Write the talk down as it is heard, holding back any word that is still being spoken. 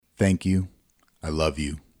Thank you. I love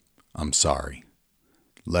you. I'm sorry.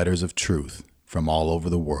 Letters of truth from all over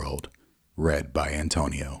the world, read by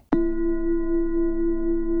Antonio.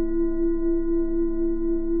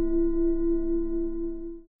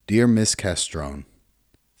 Dear Miss Castrone,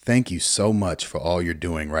 thank you so much for all you're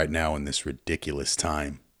doing right now in this ridiculous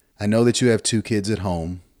time. I know that you have 2 kids at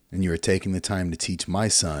home, and you are taking the time to teach my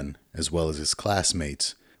son, as well as his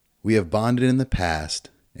classmates. We have bonded in the past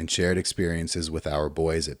and shared experiences with our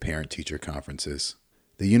boys at parent-teacher conferences.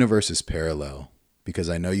 The universe is parallel, because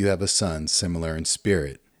I know you have a son similar in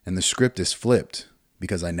spirit, and the script is flipped,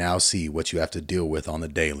 because I now see what you have to deal with on the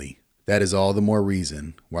daily. That is all the more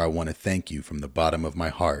reason why I want to thank you from the bottom of my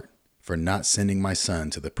heart for not sending my son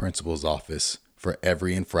to the principal's office for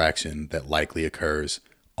every infraction that likely occurs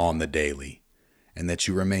on the daily, and that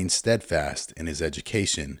you remain steadfast in his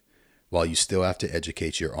education while you still have to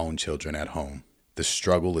educate your own children at home. The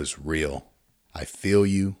struggle is real. I feel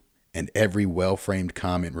you, and every well-framed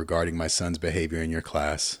comment regarding my son's behavior in your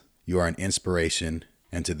class. You are an inspiration,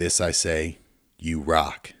 and to this I say, you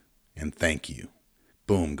rock, and thank you.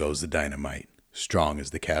 Boom goes the dynamite, strong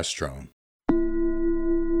as the Castrone.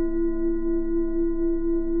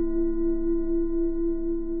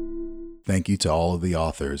 Thank you to all of the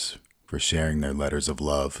authors for sharing their letters of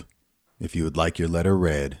love. If you would like your letter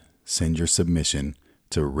read, send your submission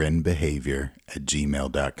to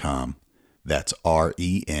renbehavior@gmail.com. That's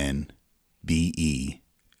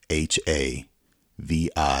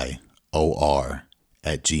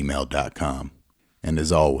RENBEHAVIOR@gmail.com. And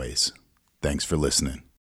as always, thanks for listening.